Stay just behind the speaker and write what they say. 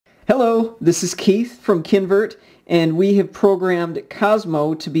Hello, this is Keith from Kinvert, and we have programmed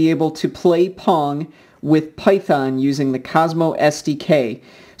Cozmo to be able to play Pong with Python using the Cozmo SDK.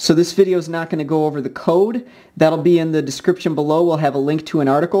 So this video is not going to go over the code. That'll be in the description below. We'll have a link to an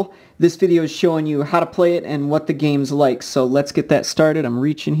article. This video is showing you how to play it and what the game's like. So let's get that started. I'm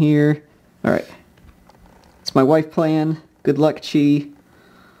reaching here. Alright. It's my wife playing. Good luck, Chi.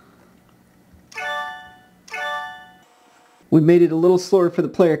 We made it a little slower for the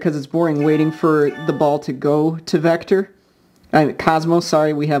player because it's boring waiting for the ball to go to Vector. Cozmo,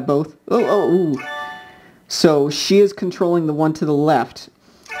 sorry, we have both. Ooh. So she is controlling the one to the left,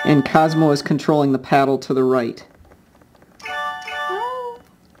 and Cozmo is controlling the paddle to the right.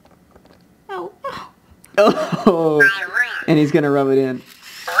 Oh, and he's going to rub it in.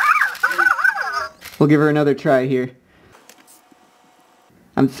 We'll give her another try here.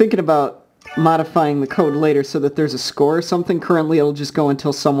 I'm thinking about modifying the code later so that there's a score or something. Currently it'll just go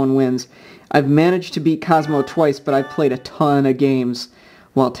until someone wins. I've managed to beat Cozmo twice, but I've played a ton of games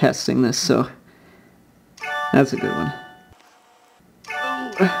while testing this, so that's a good one.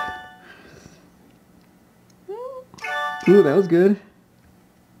 Ooh, that was good.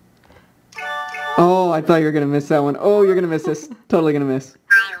 Oh, I thought you were going to miss that one. Oh, you're going to miss this. Totally going to miss.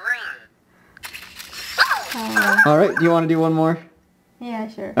 Alright, do you want to do one more? Yeah,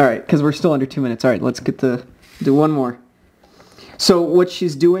 sure. Alright, because we're still under 2 minutes. Alright, let's do one more. So what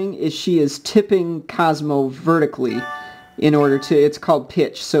she's doing is she is tipping Cozmo vertically in order to, it's called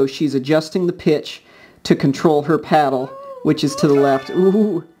pitch. So she's adjusting the pitch to control her paddle, which is to the left.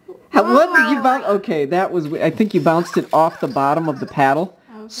 Ooh. What did you bounce? Okay, that was, I think you bounced it off the bottom of the paddle,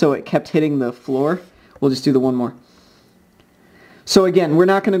 so it kept hitting the floor. We'll just do the one more. So again, we're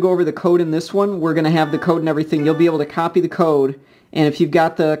not going to go over the code in this one. We're going to have the code and everything. You'll be able to copy the code. And if you've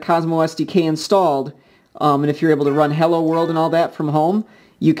got the Cozmo SDK installed, and if you're able to run Hello World and all that from home,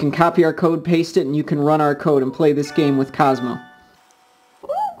 you can copy our code, paste it, and you can run our code and play this game with Cozmo.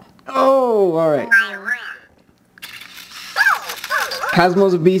 Oh, alright.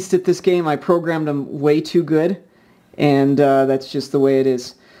 Cozmo's a beast at this game. I programmed him way too good, and that's just the way it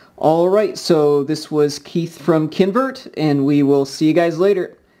is. Alright, so this was Keith from Kinvert, and we will see you guys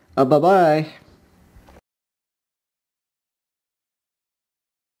later. Bye-bye.